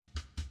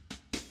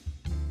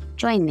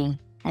Join me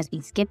as we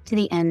skip to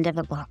the end of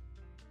a book.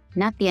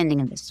 Not the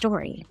ending of the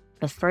story,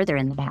 but further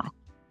in the back,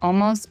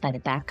 almost by the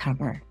back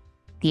cover,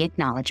 the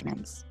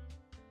acknowledgments.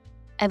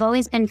 I've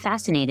always been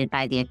fascinated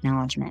by the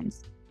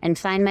acknowledgments and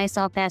find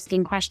myself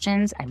asking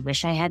questions I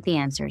wish I had the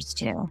answers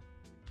to.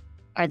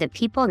 Are the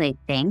people they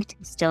thanked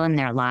still in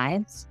their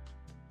lives?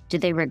 Do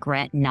they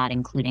regret not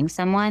including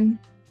someone?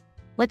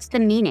 What's the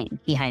meaning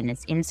behind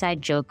this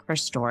inside joke or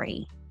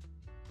story?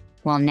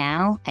 Well,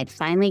 now I'd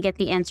finally get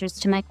the answers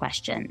to my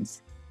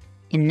questions.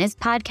 In this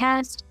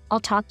podcast, I'll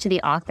talk to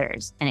the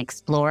authors and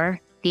explore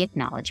the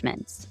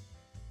acknowledgments.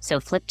 So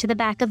flip to the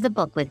back of the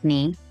book with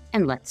me,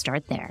 and let's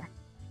start there.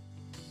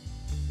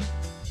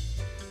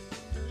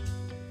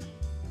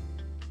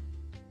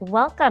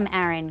 Welcome,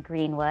 Arin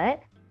Greenwood.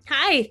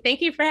 Hi,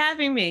 thank you for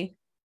having me.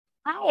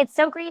 Hi, it's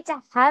so great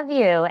to have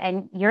you.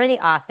 And you're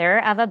the author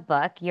of a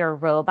book, Your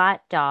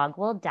Robot Dog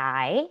Will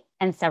Die,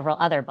 and several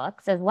other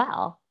books as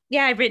well.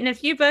 Yeah, I've written a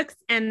few books,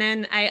 and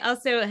then I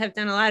also have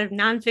done a lot of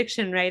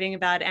nonfiction writing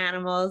about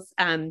animals.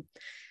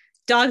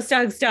 Dogs.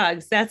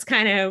 That's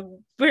kind of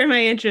where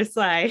my interests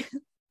lie.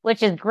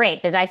 Which is great,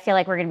 because I feel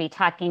like we're going to be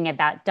talking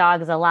about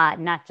dogs a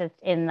lot, not just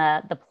in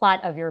the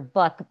plot of your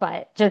book,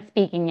 but just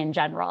speaking in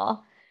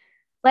general.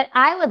 But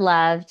I would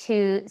love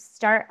to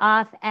start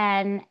off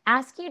and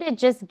ask you to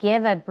just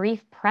give a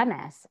brief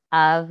premise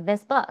of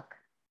this book.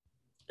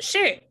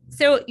 Sure.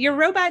 So Your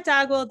Robot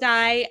Dog Will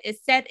Die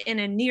is set in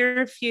a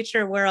near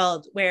future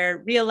world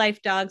where real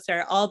life dogs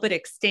are all but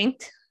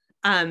extinct,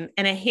 and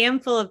a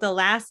handful of the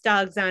last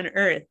dogs on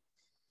Earth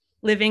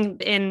living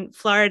in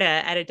Florida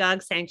at a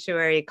dog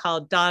sanctuary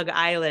called Dog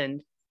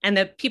Island. And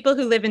the people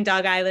who live in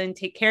Dog Island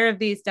take care of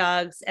these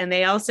dogs, and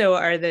they also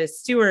are the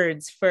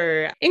stewards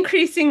for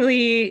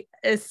increasingly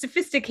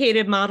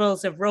sophisticated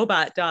models of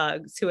robot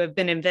dogs who have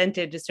been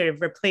invented to sort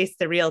of replace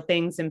the real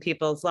things in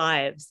people's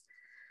lives.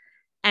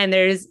 And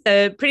there's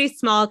a pretty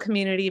small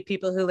community of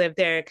people who live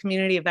there, a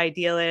community of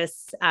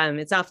idealists.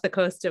 It's off the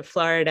coast of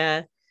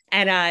Florida.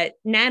 And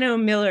Nano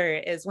Miller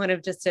is one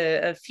of just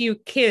a few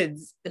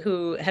kids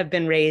who have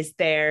been raised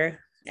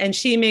there. And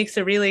she makes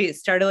a really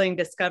startling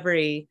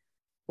discovery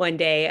one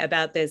day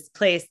about this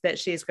place that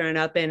she's grown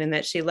up in and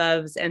that she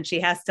loves. And she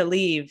has to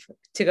leave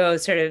to go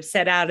sort of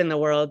set out in the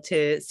world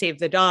to save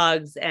the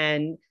dogs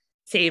and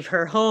save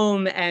her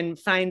home and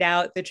find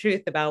out the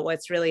truth about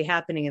what's really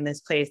happening in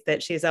this place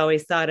that she's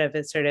always thought of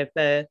as sort of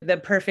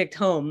the perfect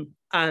home,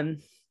 the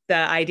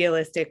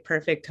idealistic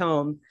perfect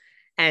home.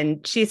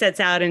 And she sets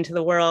out into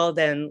the world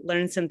and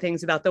learns some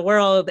things about the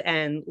world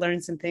and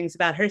learns some things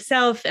about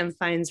herself and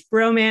finds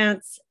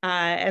romance,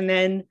 and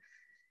then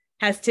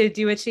has to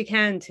do what she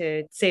can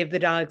to save the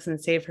dogs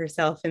and save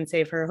herself and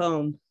save her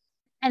home.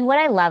 And what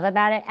I love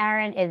about it,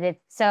 Arin, is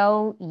it's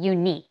so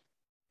unique.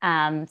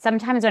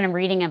 Sometimes when I'm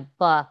reading a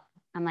book,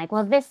 I'm like,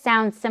 well, this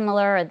sounds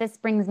similar, or this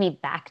brings me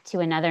back to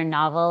another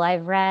novel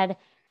I've read.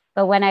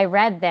 But when I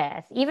read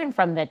this, even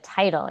from the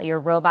title, Your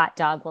Robot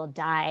Dog Will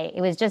Die, it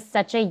was just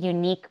such a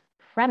unique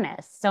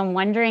premise. So I'm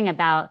wondering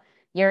about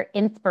your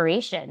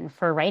inspiration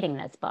for writing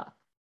this book.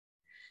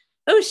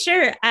 Oh,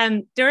 sure.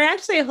 There are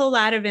actually a whole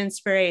lot of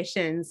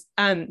inspirations.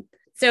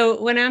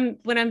 So when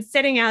I'm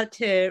setting out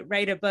to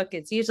write a book,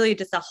 it's usually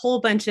just a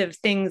whole bunch of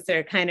things that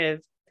are kind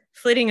of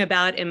flitting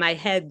about in my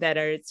head that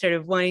are sort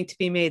of wanting to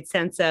be made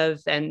sense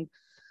of. And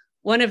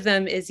one of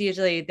them is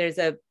usually there's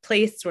a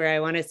place where I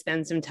want to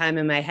spend some time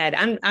in my head.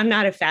 I'm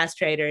not a fast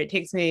writer. It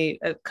takes me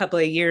a couple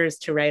of years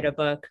to write a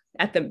book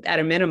at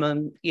a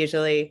minimum,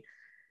 usually.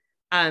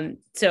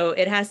 So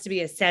it has to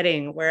be a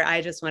setting where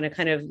I just want to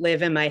kind of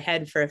live in my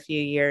head for a few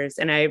years.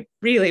 And I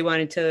really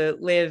wanted to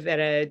live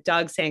at a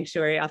dog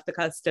sanctuary off the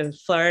coast of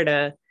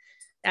Florida.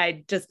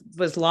 I just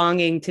was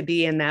longing to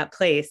be in that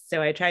place.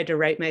 So I tried to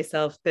write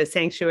myself the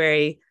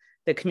sanctuary,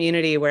 the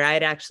community where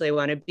I'd actually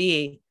want to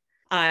be.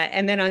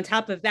 And then on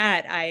top of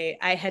that,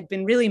 I had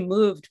been really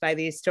moved by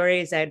these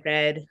stories I'd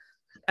read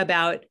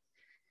about,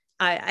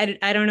 I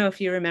don't know if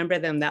you remember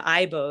them, the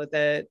Aibo,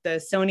 the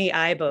Sony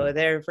Aibo,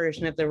 their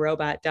version of the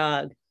robot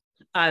dog.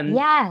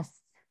 Yes.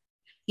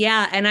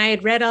 Yeah. And I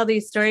had read all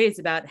these stories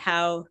about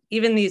how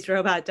even these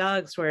robot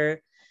dogs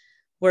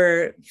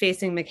were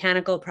facing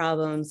mechanical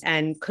problems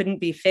and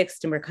couldn't be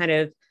fixed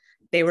and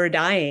they were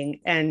dying.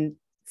 And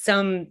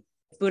some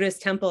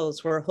Buddhist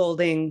temples were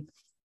holding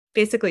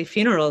basically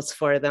funerals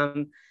for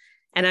them.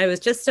 And I was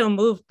just so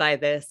moved by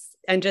this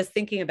and just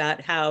thinking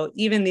about how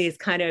even these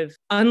kind of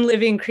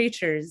unliving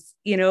creatures,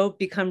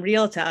 become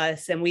real to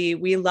us, and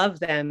we love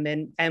them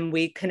and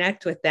we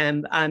connect with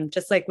them,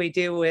 just like we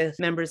do with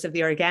members of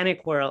the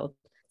organic world.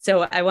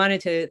 So I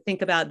wanted to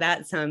think about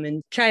that some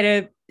and try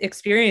to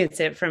experience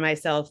it for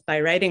myself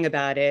by writing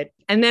about it.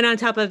 And then on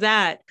top of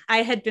that, I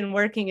had been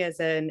working as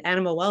an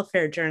animal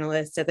welfare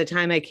journalist at the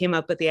time I came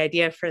up with the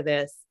idea for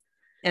this.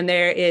 And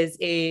there is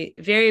a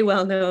very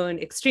well-known,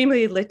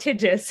 extremely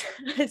litigious,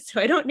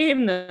 so I don't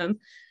name them,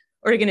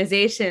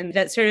 organization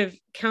that sort of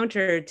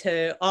counter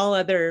to all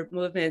other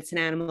movements in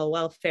animal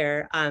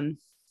welfare,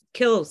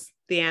 kills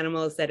the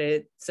animals that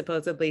it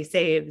supposedly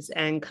saves,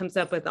 and comes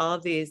up with all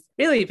of these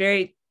really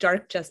very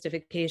dark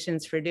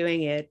justifications for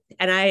doing it.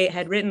 And I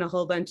had written a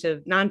whole bunch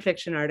of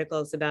nonfiction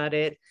articles about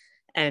it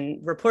and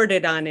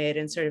reported on it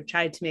and sort of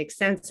tried to make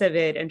sense of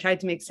it and tried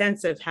to make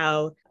sense of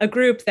how a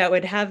group that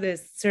would have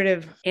this sort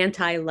of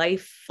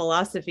anti-life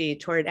philosophy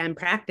toward and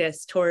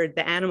practice toward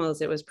the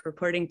animals it was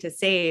purporting to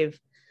save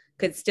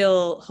could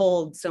still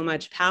hold so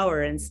much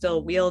power and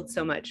still wield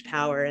so much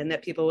power, and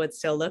that people would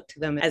still look to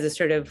them as a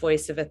sort of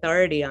voice of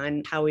authority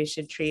on how we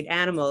should treat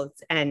animals.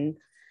 And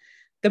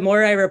the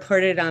more I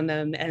reported on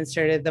them and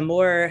the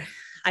more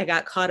I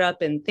got caught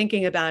up in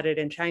thinking about it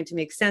and trying to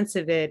make sense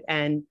of it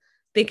and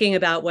thinking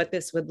about what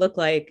this would look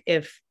like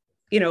if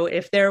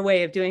their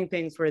way of doing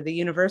things were the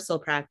universal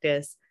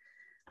practice.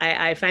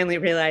 I finally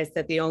realized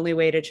that the only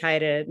way to try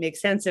to make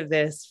sense of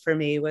this for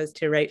me was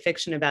to write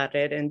fiction about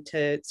it and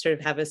to sort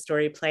of have a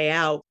story play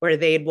out where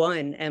they'd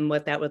won and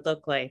what that would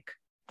look like.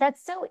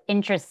 That's so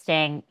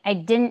interesting. I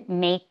didn't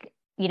make,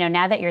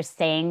 now that you're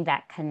saying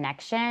that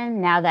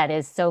connection, now that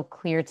is so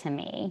clear to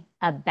me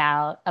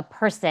about a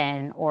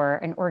person or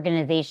an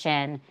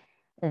organization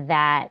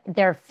that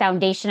their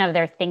foundation of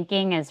their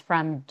thinking is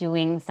from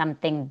doing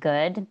something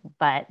good,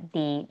 but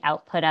the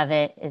output of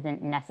it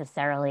isn't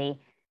necessarily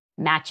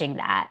matching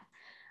that,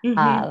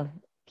 of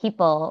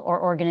people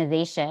or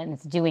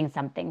organizations doing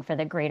something for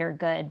the greater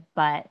good,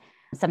 but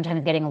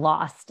sometimes getting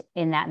lost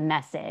in that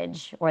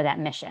message or that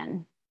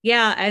mission.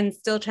 Yeah, and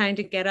still trying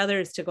to get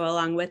others to go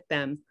along with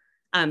them.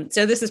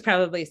 So this is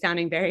probably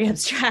sounding very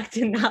abstract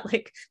and not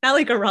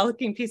like a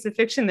rollicking piece of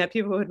fiction that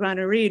people would want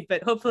to read,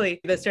 but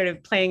hopefully the sort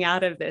of playing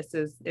out of this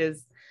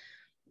is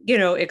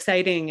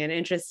exciting and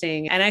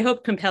interesting. And I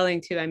hope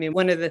compelling too. I mean,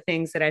 one of the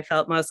things that I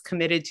felt most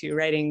committed to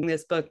writing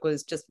this book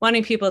was just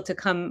wanting people to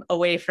come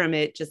away from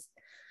it just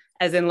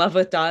as in love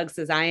with dogs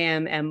as I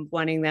am, and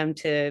wanting them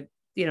to,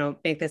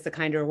 make this a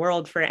kinder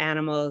world for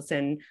animals.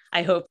 And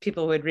I hope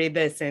people would read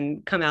this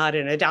and come out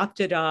and adopt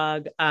a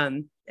dog.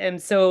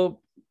 And so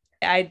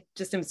I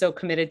just am so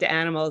committed to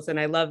animals and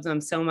I love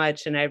them so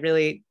much. And I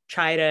really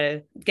try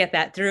to get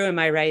that through in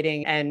my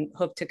writing and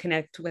hope to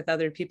connect with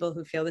other people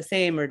who feel the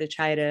same, or to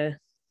try to,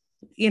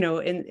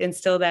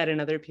 instill that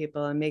in other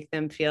people and make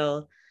them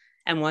feel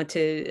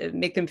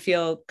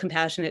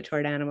compassionate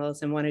toward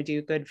animals and want to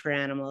do good for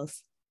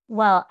animals.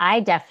 Well,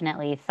 I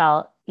definitely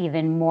felt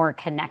even more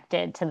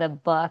connected to the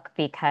book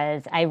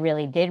because I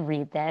really did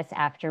read this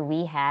after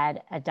we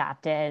had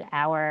adopted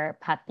our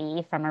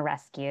puppy from a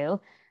rescue,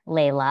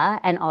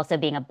 Layla, and also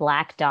being a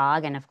black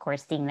dog. And of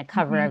course, seeing the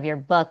cover of your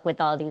book with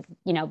all these,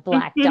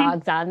 black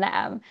dogs on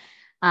them.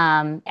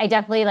 I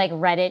definitely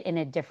read it in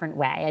a different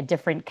way, a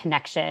different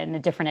connection, a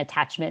different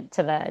attachment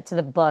to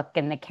the book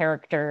and the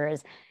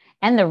characters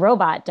and the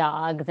robot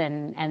dogs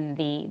and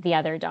the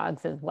other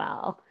dogs as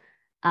well.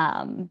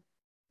 I'm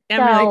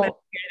really glad to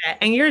hear that.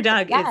 And your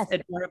dog is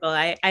adorable.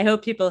 I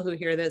hope people who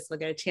hear this will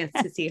get a chance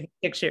to see her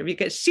picture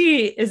because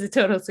she is a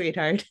total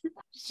sweetheart.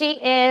 She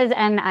is,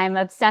 and I'm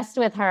obsessed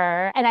with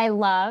her. And I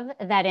love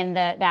that in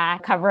the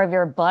back cover of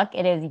your book,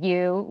 it is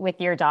you with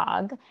your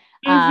dog.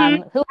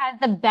 Who has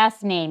the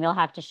best name? You'll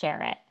have to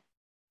share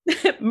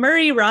it.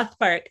 Murray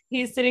Rothbart.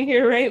 He's sitting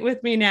here right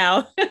with me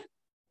now.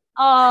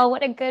 Oh,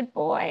 what a good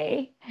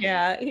boy.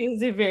 Yeah,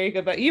 he's a very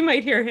good boy. You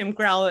might hear him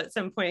growl at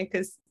some point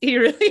because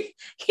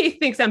he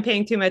thinks I'm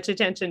paying too much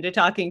attention to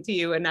talking to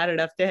you and not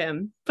enough to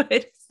him. But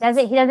he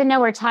doesn't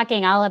know we're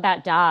talking all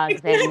about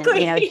dogs and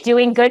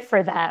doing good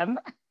for them.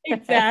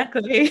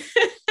 Exactly.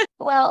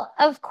 Well,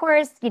 of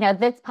course,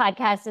 this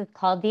podcast is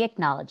called The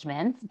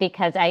Acknowledgements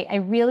because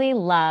I really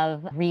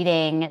love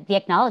reading the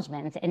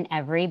acknowledgements in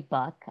every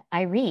book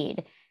I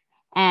read.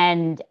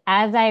 And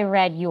as I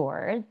read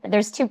yours,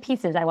 there's two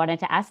pieces I wanted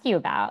to ask you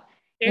about.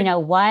 Sure.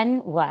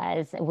 One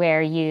was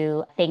where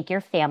you thank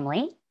your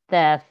family,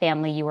 the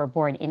family you were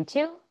born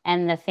into,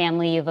 and the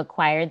family you've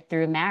acquired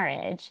through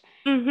marriage.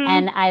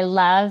 And I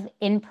love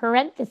in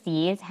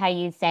parentheses how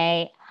you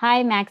say,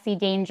 "Hi, Maxie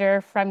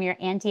Danger from your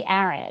Auntie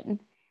Arin."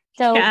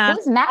 So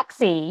who's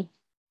Maxie?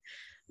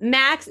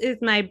 Max is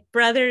my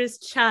brother's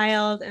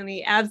child and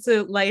the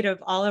absolute light of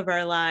all of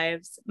our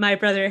lives. My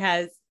brother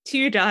has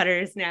two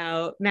daughters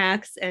now,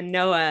 Max and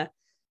Noah.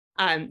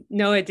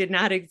 Noah did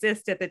not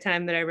exist at the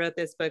time that I wrote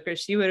this book, or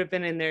she would have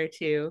been in there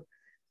too.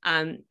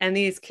 And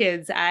these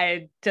kids,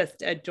 I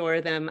just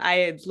adore them.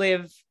 I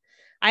live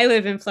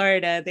in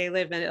Florida. They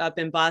live up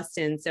in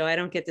Boston, so I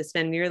don't get to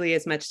spend nearly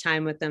as much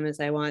time with them as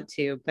I want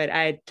to, but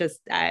I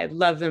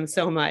love them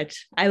so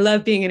much. I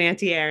love being an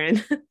Auntie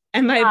Arin.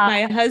 And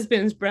my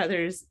husband's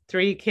brother's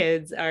three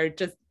kids are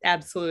just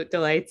absolute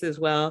delights as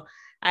well.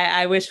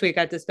 I wish we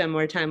got to spend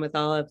more time with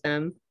all of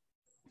them.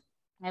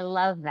 I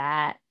love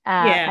that.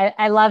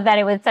 I love that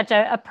it was such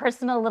a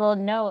personal little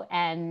note.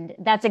 And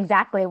that's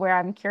exactly where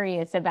I'm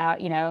curious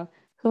about,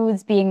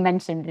 who's being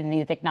mentioned in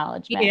these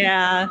acknowledgements.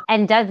 Yeah.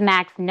 And does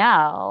Max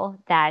know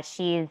that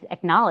she's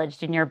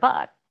acknowledged in your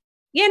book?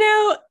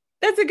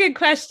 That's a good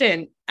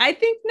question. I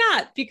think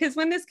not, because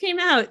when this came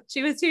out,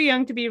 she was too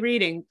young to be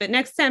reading. But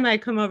next time I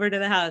come over to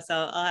the house,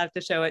 I'll have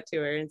to show it to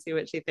her and see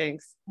what she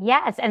thinks.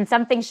 Yes, and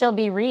something she'll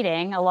be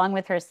reading along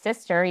with her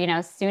sister,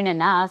 soon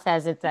enough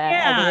as as it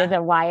is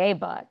a YA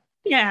book.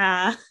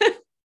 Yeah.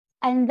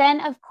 And then,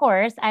 of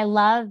course, I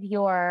love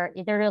your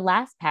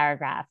last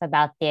paragraph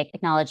about the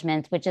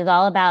acknowledgments, which is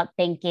all about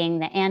thanking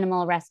the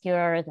animal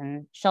rescuers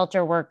and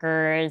shelter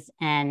workers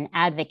and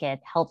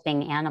advocates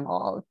helping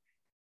animals.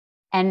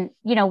 And,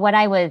 what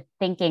I was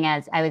thinking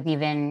as I was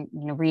even,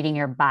 reading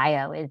your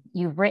bio is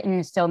you've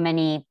written so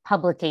many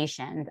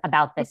publications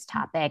about this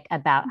topic,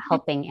 about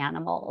helping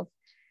animals.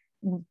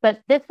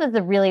 But this was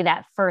really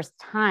that first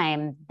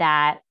time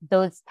that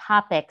those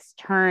topics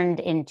turned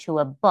into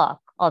a book,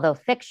 although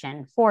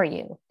fiction, for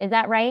you. Is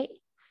that right?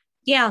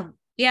 Yeah.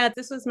 Yeah,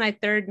 this was my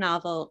third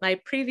novel. My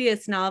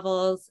previous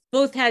novels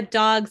both had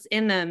dogs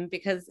in them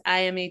because I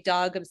am a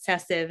dog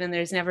obsessive and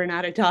there's never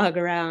not a dog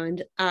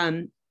around.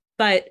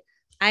 But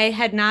I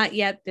had not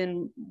yet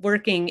been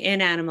working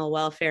in animal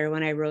welfare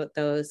when I wrote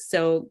those.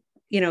 So,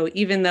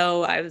 even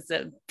though I was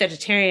a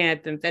vegetarian,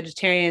 I've been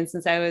vegetarian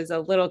since I was a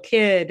little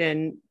kid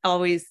and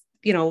always,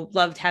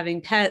 loved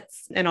having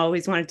pets and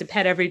always wanted to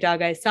pet every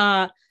dog I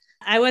saw.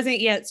 I wasn't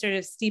yet sort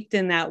of steeped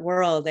in that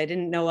world. I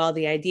didn't know all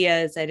the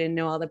ideas. I didn't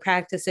know all the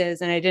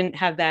practices, and I didn't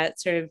have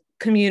that sort of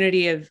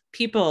community of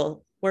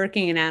people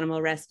working in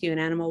animal rescue and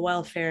animal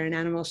welfare and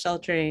animal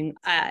sheltering.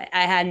 I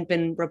hadn't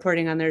been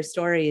reporting on their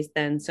stories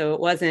then. So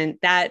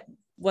that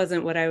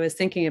wasn't what I was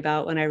thinking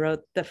about when I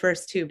wrote the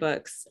first two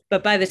books.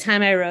 But by the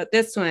time I wrote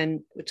this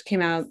one, which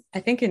came out, I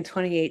think in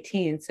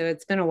 2018, so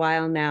it's been a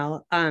while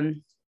now,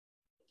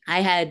 I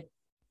had,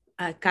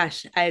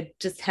 I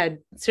just had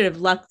sort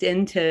of lucked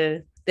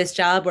into this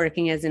job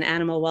working as an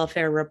animal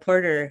welfare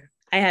reporter.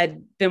 I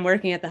had been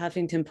working at the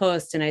Huffington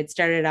Post and I'd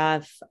started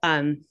off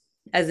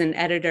as an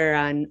editor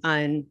on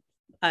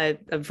a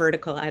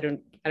vertical. I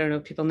don't know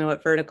if people know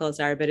what verticals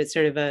are, but it's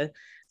sort of a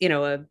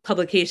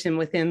publication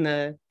within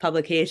the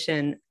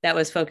publication that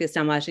was focused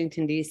on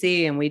Washington,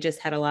 D.C. And we just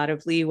had a lot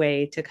of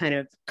leeway to kind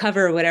of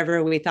cover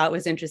whatever we thought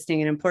was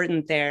interesting and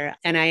important there.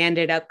 And I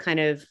ended up kind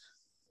of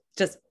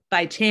just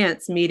by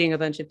chance meeting a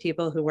bunch of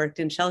people who worked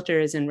in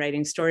shelters and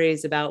writing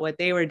stories about what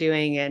they were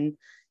doing and,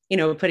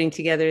 putting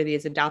together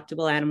these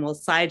adoptable animal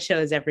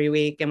slideshows every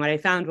week. And what I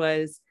found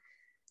was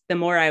the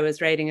more I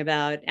was writing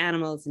about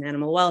animals and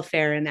animal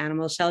welfare and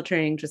animal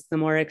sheltering, just the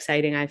more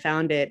exciting I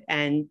found it.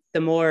 And the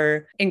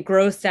more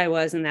engrossed I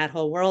was in that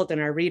whole world.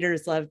 And our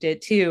readers loved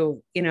it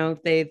too.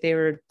 They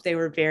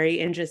were very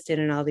interested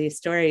in all these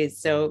stories.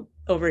 So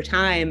over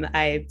time,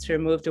 I sort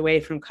of moved away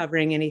from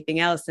covering anything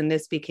else. And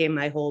this became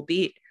my whole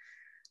beat.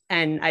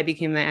 And I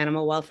became the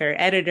animal welfare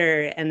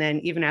editor. And then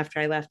even after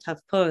I left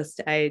HuffPost,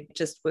 I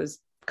just was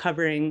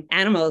covering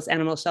animals,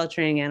 animal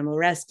sheltering, animal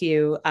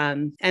rescue.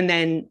 And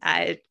then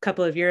a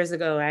couple of years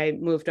ago, I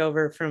moved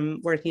over from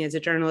working as a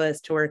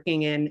journalist to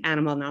working in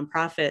animal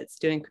nonprofits,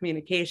 doing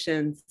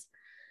communications.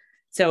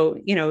 So,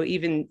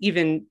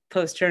 even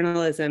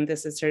post-journalism,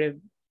 this has sort of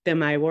been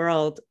my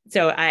world.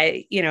 So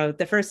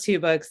the first two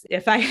books,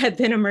 if I had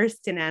been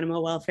immersed in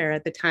animal welfare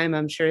at the time,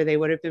 I'm sure they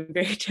would have been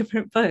very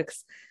different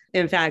books.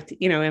 In fact,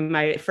 in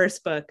my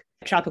first book,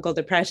 Tropical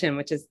Depression,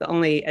 which is the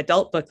only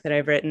adult book that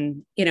I've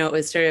written, it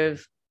was sort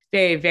of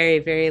very, very,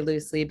 very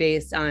loosely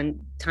based on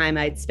time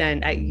I'd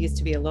spent. I used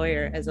to be a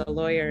lawyer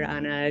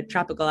on a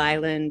tropical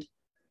island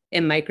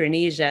in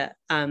Micronesia.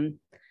 And,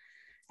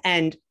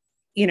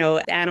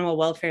 animal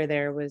welfare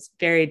there was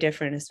very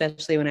different,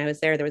 especially when I was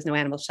there. There was no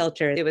animal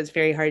shelter. It was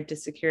very hard to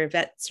secure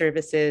vet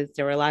services.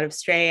 There were a lot of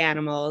stray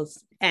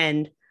animals.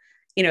 And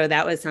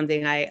that was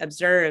something I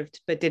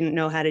observed, but didn't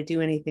know how to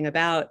do anything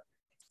about.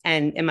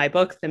 And in my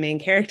book, the main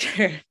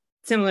character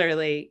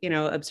similarly,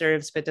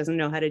 observes, but doesn't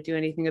know how to do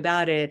anything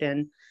about it.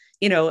 And,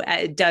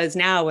 it does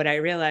now what I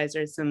realize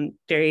are some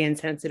very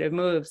insensitive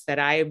moves that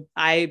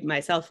I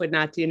myself would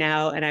not do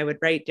now. And I would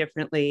write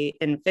differently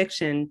in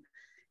fiction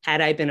had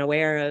I been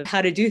aware of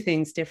how to do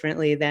things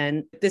differently.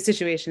 Then the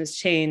situation has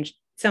changed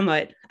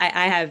somewhat.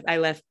 I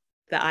left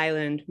the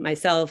island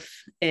myself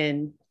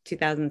in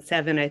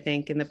 2007, I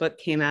think, and the book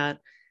came out,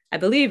 I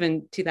believe,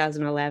 in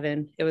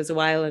 2011. It was a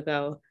while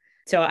ago.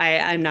 So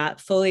I'm not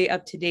fully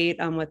up to date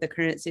on what the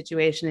current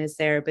situation is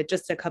there, but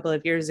just a couple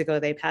of years ago,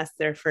 they passed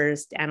their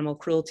first animal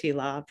cruelty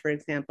law, for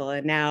example.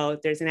 And now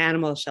there's an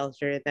animal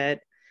shelter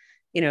that,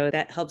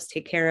 that helps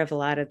take care of a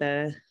lot of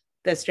the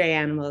stray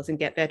animals and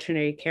get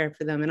veterinary care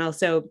for them. And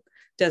also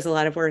does a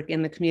lot of work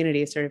in the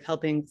community, sort of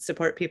helping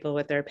support people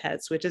with their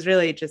pets, which is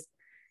really just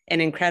an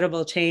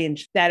incredible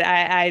change that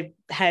I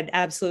had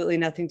absolutely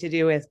nothing to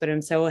do with, but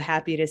I'm so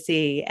happy to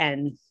see.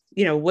 And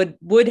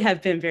would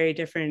have been very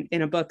different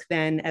in a book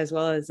then as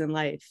well as in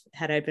life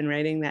had I been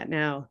writing that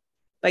now.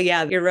 But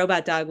yeah, Your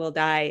Robot Dog Will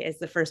Die is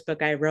the first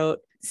book I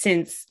wrote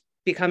since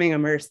becoming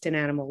immersed in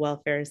animal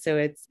welfare. So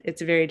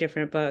it's a very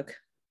different book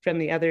from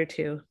the other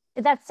two.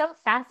 That's so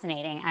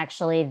fascinating,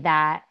 actually,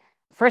 that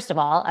first of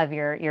all, of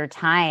your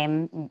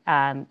time,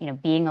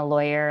 being a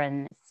lawyer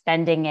and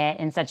spending it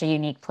in such a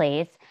unique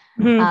place,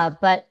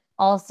 but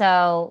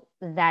also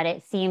that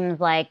it seems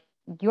like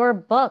your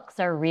books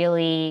are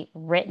really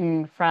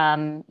written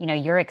from,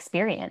 your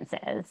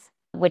experiences,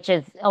 which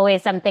is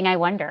always something I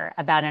wonder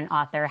about an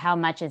author, how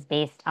much is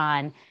based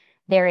on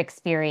their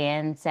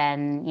experience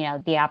and,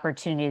 the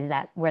opportunities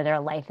that where their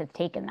life has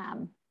taken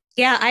them.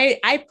 Yeah,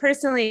 I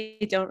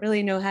personally don't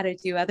really know how to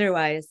do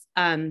otherwise.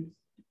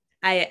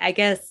 I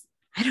guess,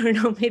 I don't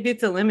know, maybe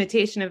it's a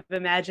limitation of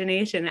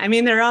imagination. I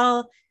mean,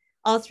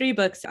 all three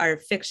books are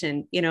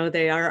fiction,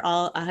 they are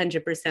all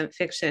 100%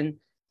 fiction,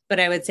 but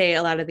I would say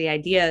a lot of the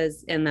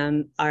ideas in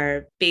them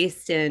are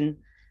based in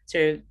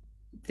sort of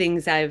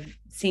things I've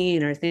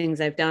seen or things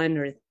I've done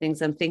or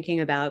things I'm thinking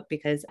about,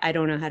 because I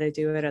don't know how to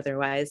do it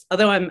otherwise.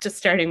 Although I'm just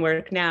starting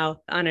work now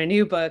on a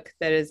new book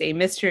that is a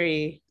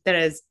mystery that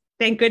is,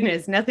 thank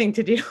goodness, nothing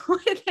to do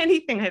with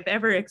anything I've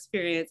ever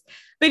experienced.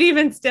 But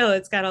even still,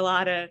 it's got a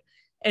lot of,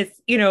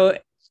 it's,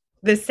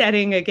 the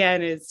setting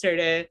again is sort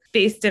of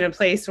based in a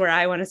place where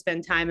I want to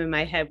spend time in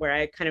my head, where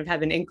I kind of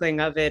have an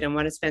inkling of it and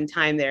want to spend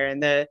time there.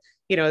 And the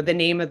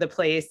name of the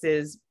place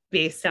is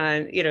based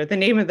on, the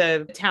name of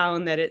the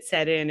town that it's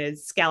set in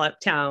is Scallop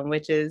Town,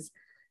 which is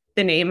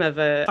the name of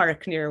a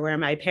park near where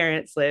my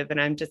parents live. And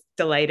I'm just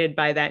delighted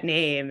by that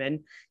name.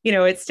 And,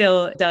 it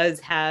still does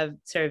have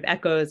sort of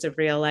echoes of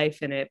real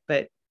life in it,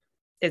 but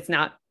it's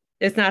not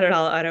at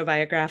all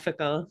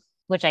autobiographical.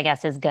 Which I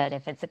guess is good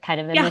if it's a kind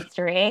of a Yeah.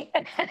 mystery.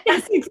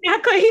 Yes,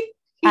 exactly.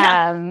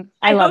 Yeah.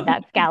 I love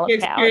that Scallop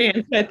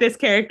experience that this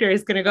character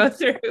is going to go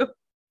through.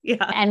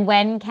 Yeah. And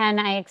when can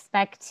I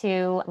expect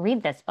to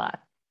read this book?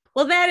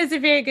 Well, that is a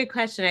very good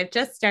question. I've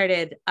just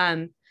started.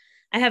 I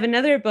have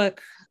another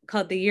book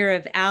called The Year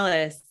of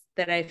Alice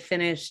that I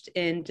finished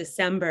in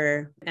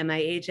December, and my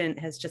agent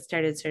has just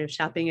started sort of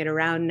shopping it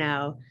around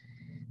now.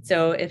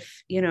 So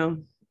if you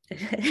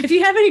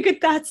have any good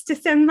thoughts to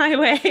send my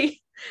way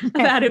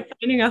about it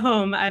finding a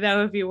home, that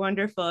would be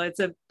wonderful. It's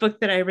a book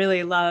that I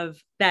really love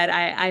that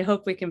I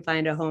hope we can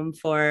find a home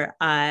for.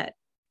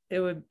 It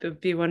would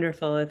be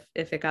wonderful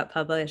if it got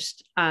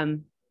published.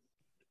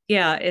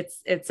 Yeah,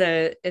 it's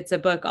a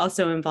book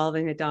also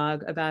involving a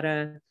dog about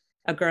a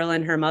girl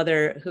and her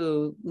mother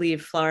who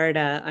leave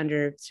Florida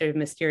under sort of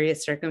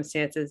mysterious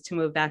circumstances to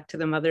move back to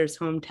the mother's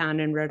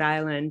hometown in Rhode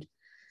Island.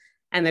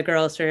 And the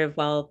girl sort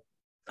of,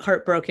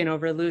 heartbroken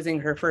over losing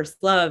her first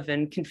love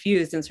and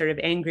confused and sort of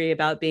angry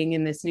about being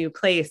in this new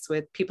place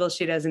with people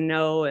she doesn't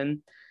know and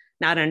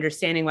not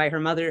understanding why her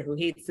mother, who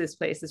hates this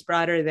place, has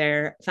brought her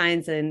there,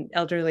 finds an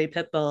elderly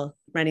pit bull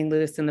running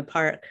loose in the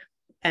park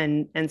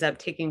and ends up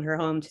taking her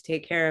home to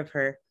take care of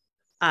her.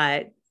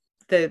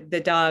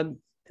 The dog,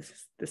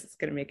 this is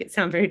going to make it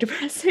sound very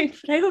depressing,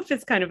 but I hope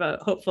it's kind of a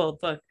hopeful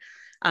book.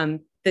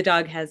 The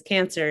dog has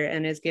cancer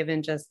and is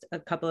given just a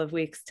couple of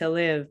weeks to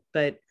live,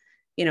 but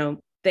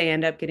they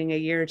end up getting a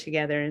year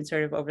together, and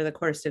sort of over the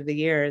course of the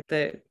year,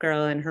 the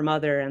girl and her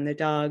mother and the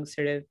dog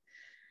sort of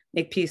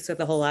make peace with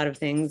a whole lot of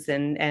things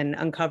and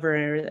uncover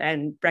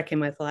and reckon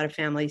with a lot of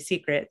family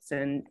secrets.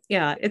 And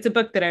yeah, it's a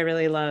book that I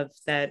really love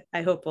that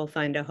I hope will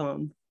find a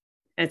home.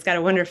 And it's got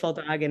a wonderful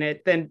dog in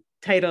it. The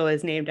title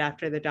is named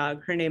after the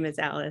dog. Her name is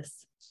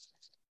Alice.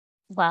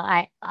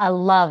 Well, I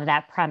love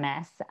that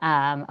premise,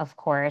 of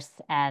course,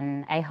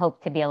 and I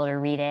hope to be able to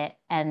read it.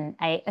 And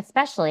I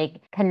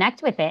especially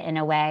connect with it in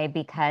a way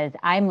because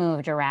I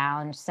moved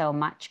around so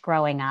much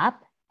growing up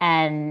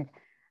and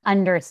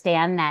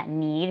understand that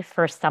need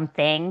for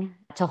something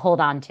to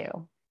hold on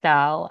to.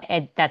 So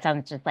that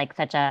sounds just like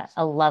such a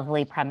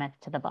lovely premise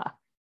to the book.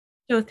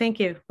 Oh, thank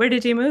you. Where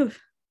did you move?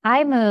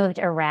 I moved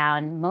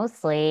around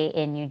mostly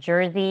in New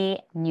Jersey,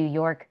 New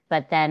York,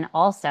 but then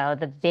also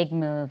the big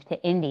move to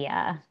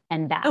India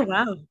and back. Oh,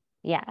 wow.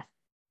 Yes.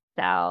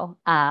 So,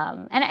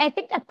 and I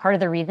think that's part of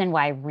the reason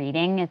why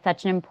reading is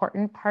such an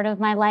important part of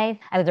my life.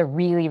 I was a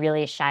really,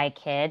 really shy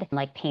kid,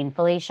 like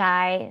painfully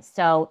shy.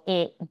 So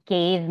it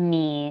gave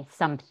me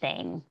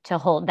something to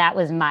hold. That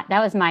was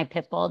my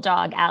pit bull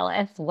dog,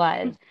 Alice,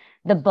 was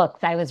the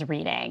books I was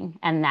reading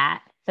and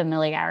that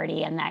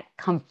familiarity and that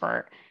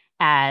comfort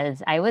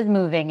as I was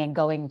moving and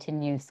going to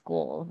new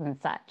schools and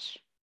such.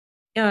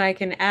 Oh, I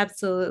can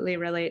absolutely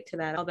relate to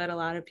that. I'll bet a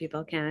lot of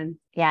people can.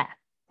 Yeah.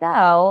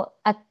 So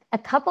a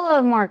couple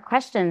of more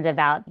questions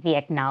about the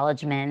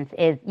acknowledgments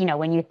is,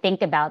 when you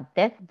think about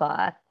this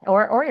book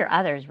or your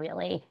others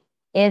really,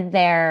 is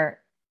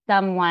there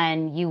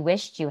someone you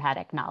wished you had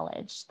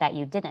acknowledged that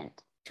you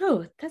didn't?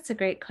 Oh, that's a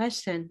great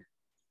question.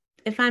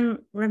 If I'm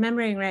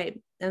remembering right,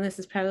 and this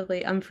is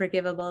probably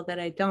unforgivable that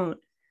I don't,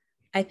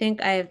 I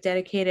think I have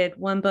dedicated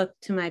one book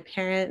to my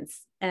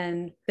parents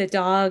and the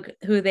dog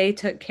who they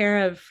took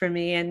care of for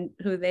me and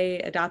who they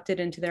adopted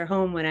into their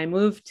home when I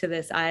moved to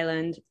this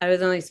island. I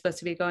was only supposed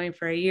to be going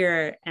for a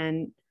year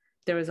and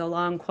there was a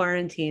long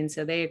quarantine,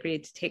 so they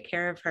agreed to take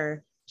care of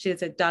her. She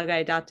was a dog I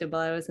adopted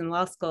while I was in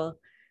law school.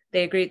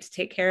 They agreed to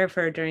take care of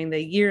her during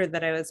the year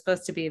that I was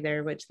supposed to be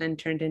there, which then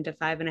turned into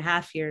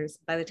 5.5 years.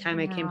 By the time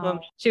I came home,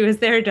 she was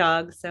their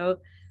dog. So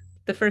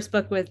the first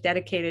book was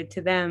dedicated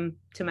to them,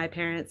 to my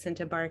parents and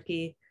to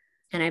Barky.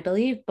 And I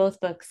believe both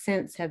books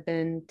since have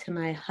been to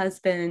my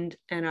husband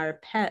and our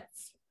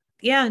pets,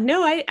 Yeah,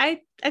 no, I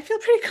feel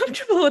pretty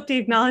comfortable with the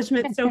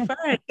acknowledgement so far,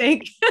 I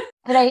think.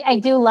 But I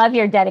do love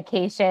your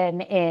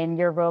dedication in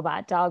Your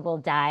Robot Dog Will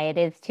Die. It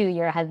is to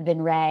your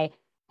husband, Ray,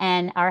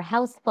 and our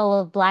house full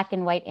of black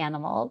and white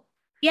animals.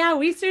 Yeah,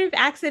 we sort of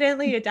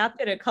accidentally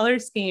adopted a color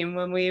scheme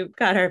when we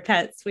got our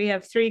pets. We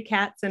have three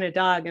cats and a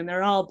dog, and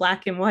they're all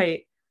black and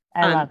white.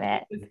 I love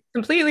it.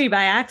 Completely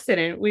by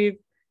accident. We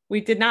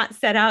did not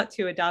set out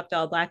to adopt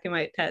all black and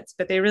white pets,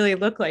 but they really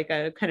look like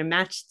a kind of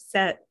matched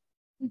set.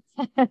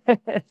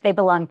 They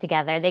belong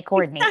together. They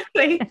coordinate.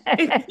 Exactly.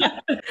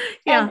 Exactly.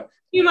 Yeah. And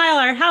Meanwhile,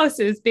 our house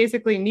is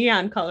basically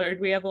neon colored.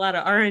 We have a lot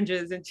of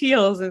oranges and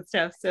teals and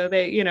stuff. So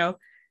they,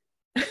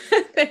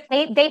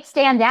 they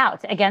stand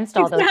out against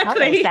all those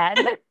colors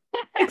exactly. then.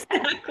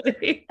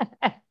 Exactly.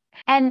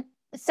 And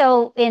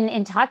so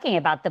in talking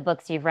about the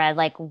books you've read,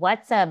 like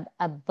what's a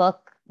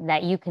book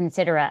that you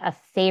consider a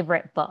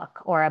favorite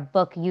book or a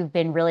book you've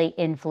been really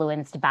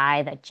influenced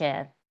by that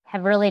you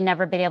have really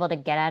never been able to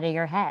get out of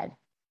your head?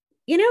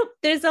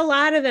 There's a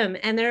lot of them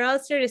and they're all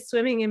sort of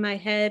swimming in my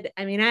head.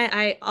 I mean,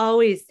 I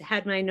always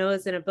had my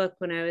nose in a book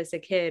when I was a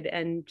kid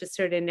and just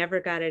sort of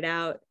never got it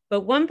out.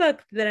 But one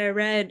book that I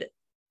read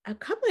a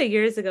couple of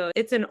years ago,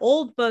 it's an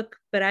old book,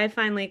 but I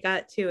finally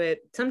got to it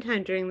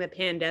sometime during the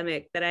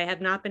pandemic that I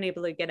have not been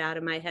able to get out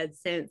of my head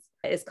since.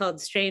 It's called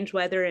Strange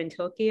Weather in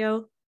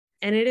Tokyo.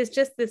 And it is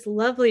just this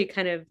lovely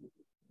kind of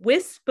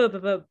wisp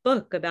of a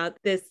book about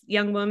this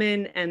young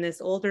woman and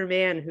this older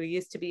man who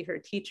used to be her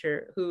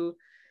teacher, who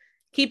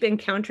keep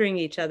encountering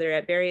each other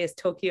at various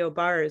Tokyo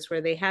bars where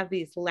they have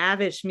these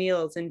lavish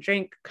meals and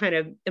drink kind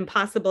of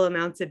impossible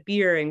amounts of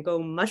beer and go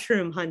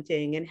mushroom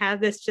hunting and have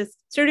this just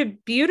sort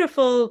of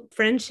beautiful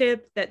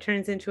friendship that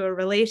turns into a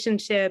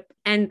relationship.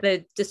 And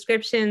the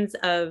descriptions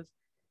of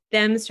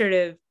them sort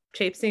of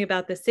traipsing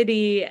about the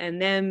city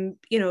and them,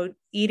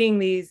 eating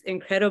these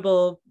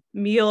incredible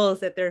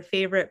meals at their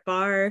favorite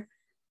bar.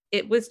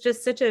 It was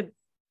just such a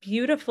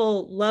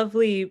beautiful,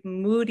 lovely,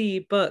 moody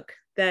book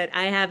that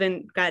I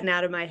haven't gotten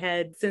out of my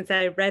head since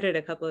I read it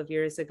a couple of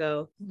years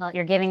ago. Well,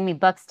 you're giving me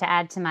books to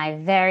add to my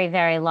very,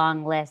 very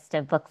long list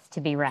of books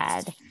to be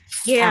read.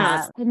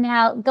 Yeah.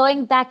 Now,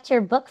 going back to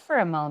your book for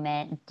a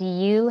moment, do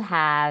you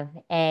have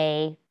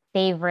a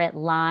favorite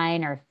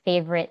line or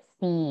favorite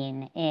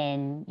scene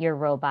in Your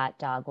Robot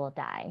Dog Will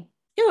Die?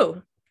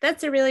 Oh,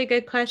 that's a really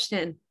good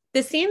question.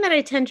 The scene that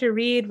I tend to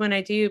read when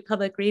I do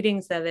public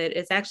readings of it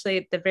is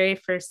actually the very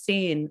first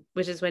scene,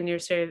 which is when you're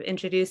sort of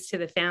introduced to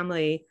the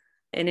family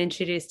and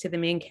introduced to the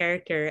main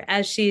character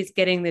as she's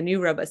getting the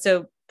new robot.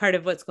 So part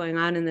of what's going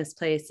on in this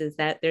place is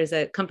that there's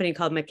a company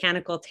called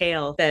Mechanical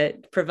Tail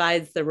that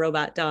provides the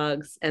robot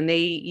dogs, and they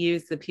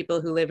use the people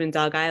who live in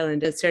Dog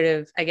Island as sort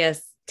of, I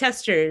guess,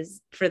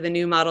 testers for the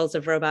new models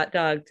of robot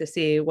dog to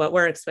see what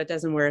works, what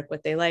doesn't work,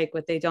 what they like,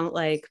 what they don't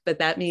like. But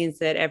that means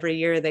that every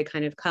year they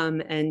kind of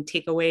come and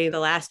take away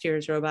the last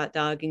year's robot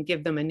dog and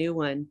give them a new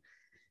one.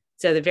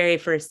 So the very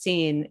first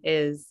scene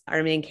is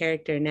our main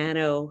character,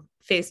 Nano,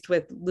 faced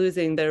with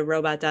losing the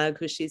robot dog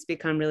who she's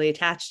become really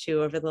attached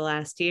to over the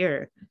last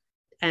year.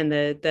 And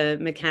the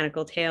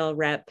Mechanical Tail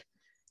rep,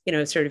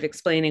 sort of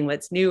explaining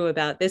what's new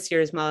about this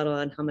year's model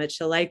and how much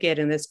she'll like it.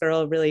 And this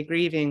girl really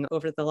grieving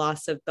over the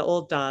loss of the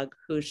old dog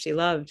who she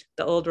loved,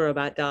 the old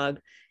robot dog,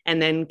 and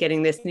then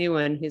getting this new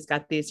one who's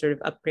got these sort of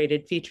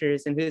upgraded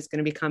features and who's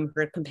going to become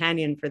her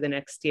companion for the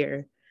next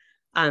year.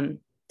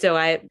 So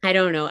I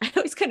don't know. I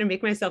always kind of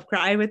make myself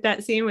cry with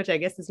that scene, which I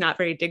guess is not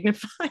very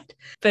dignified,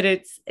 but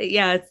it's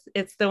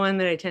the one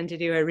that I tend to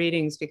do at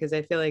readings because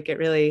I feel like it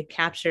really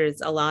captures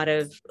a lot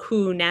of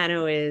who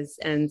Nano is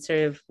and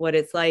sort of what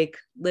it's like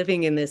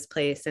living in this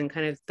place and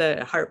kind of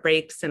the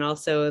heartbreaks and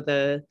also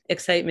the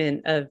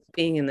excitement of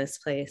being in this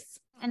place.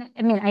 And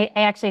I mean, I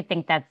actually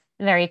think that's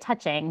very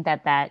touching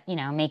that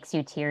makes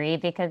you teary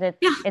because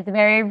it's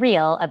very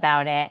real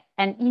about it.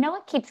 And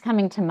what keeps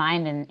coming to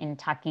mind in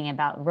talking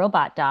about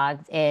robot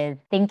dogs is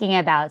thinking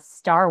about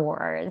Star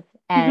Wars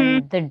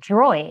and the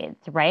droids,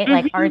 right?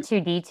 Like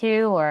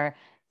R2D2 or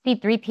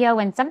C3PO,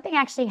 when something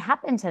actually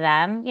happened to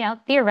them,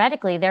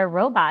 theoretically they're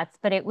robots,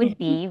 but it would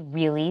be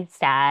really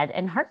sad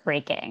and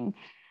heartbreaking.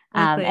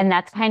 Exactly. And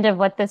that's kind of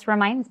what this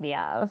reminds me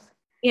of.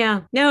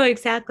 Yeah, no,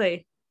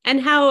 exactly. And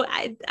how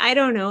I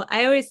don't know.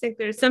 I always think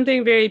there's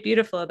something very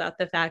beautiful about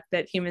the fact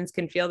that humans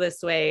can feel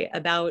this way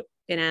about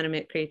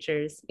inanimate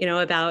creatures,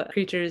 about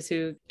creatures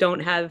who don't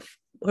have,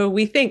 or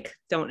we think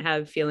don't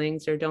have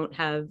feelings or don't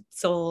have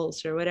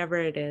souls or whatever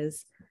it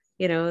is,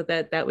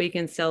 that we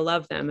can still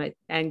love them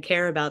and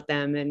care about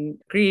them and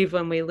grieve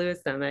when we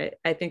lose them.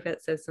 I think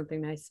that says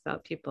something nice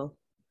about people.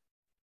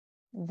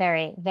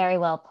 Very, very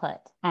well put.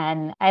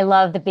 And I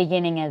love the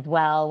beginning as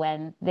well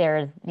when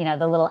there's,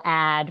 the little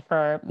ad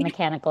for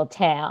Mechanical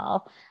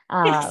Tail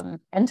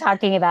and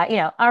talking about,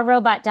 our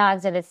robot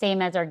dogs are the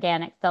same as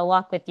organics. They'll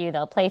walk with you,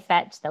 they'll play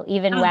fetch, they'll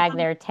even wag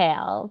their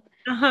tails,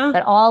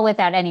 but all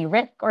without any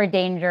risk or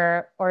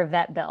danger or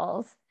vet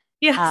bills.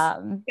 Yes.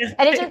 And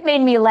it just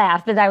made me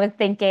laugh as I was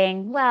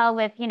thinking, well,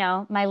 with,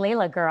 my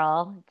Layla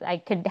girl, I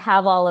could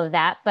have all of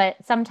that. But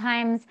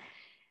sometimes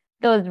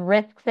those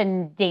risks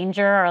and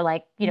danger are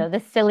like,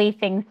 the silly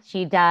things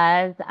she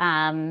does.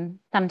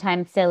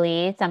 Sometimes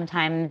silly,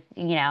 sometimes,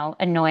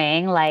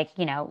 annoying, like,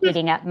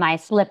 eating up my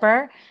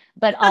slipper,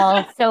 but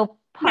also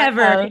part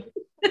Never. of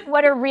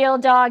what a real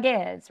dog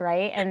is,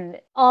 right? And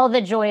all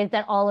the joys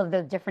that all of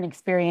those different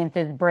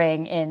experiences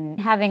bring in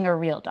having a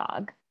real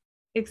dog.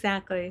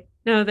 Exactly.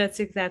 No, that's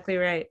exactly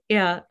right.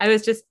 Yeah. I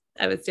was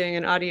doing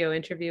an audio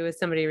interview with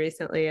somebody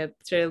recently, a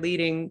sort of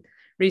leading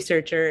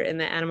researcher in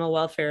the animal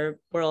welfare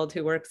world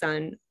who works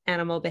on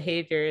animal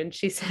behavior. And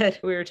she said,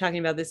 we were talking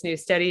about this new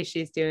study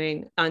she's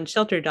doing on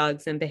shelter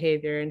dogs and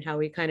behavior and how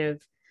we kind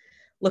of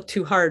look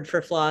too hard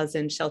for flaws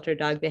in shelter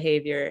dog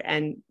behavior.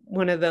 And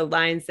one of the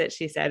lines that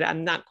she said,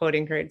 I'm not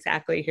quoting her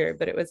exactly here,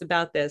 but it was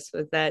about this,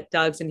 was that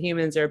dogs and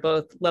humans are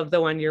both love the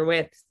one you're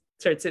with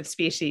sorts of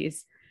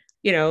species,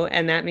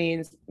 and that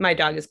means my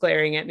dog is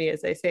glaring at me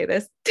as I say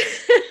this.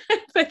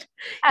 But,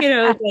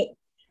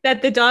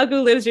 that the dog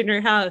who lives in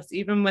your house,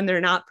 even when they're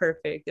not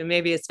perfect, and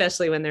maybe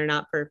especially when they're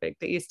not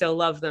perfect, that you still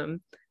love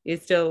them. You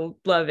still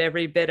love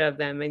every bit of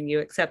them and you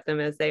accept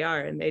them as they are.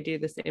 And they do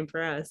the same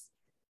for us.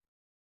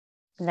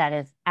 That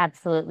is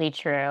absolutely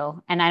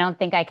true. And I don't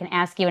think I can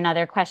ask you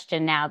another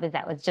question now because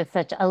that was just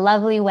such a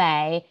lovely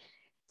way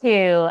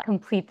to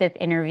complete this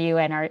interview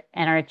and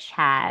our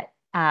chat.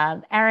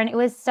 Arin, it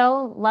was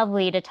so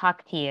lovely to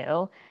talk to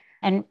you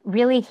and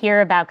really hear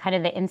about kind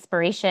of the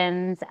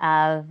inspirations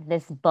of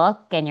this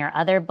book and your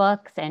other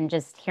books and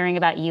just hearing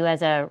about you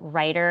as a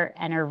writer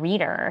and a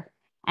reader.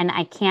 And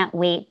I can't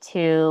wait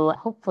to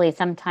hopefully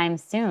sometime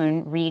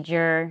soon read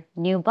your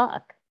new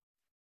book.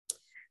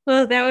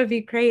 Well, that would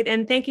be great.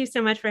 And thank you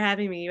so much for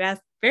having me. You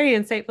asked very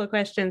insightful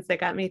questions that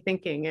got me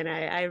thinking, and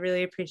I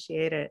really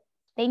appreciate it.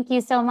 Thank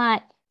you so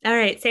much. All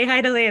right. Say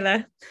hi to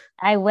Layla.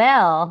 I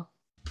will.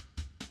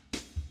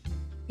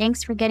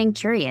 Thanks for getting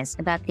curious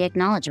about the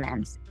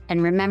acknowledgements,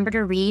 and remember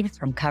to read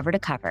from cover to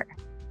cover.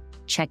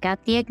 Check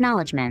out the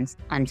acknowledgements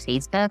on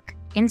Facebook,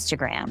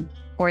 Instagram,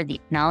 or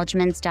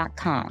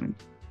theacknowledgements.com.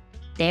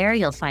 There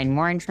you'll find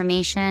more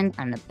information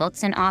on the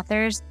books and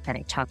authors that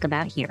I talk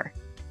about here.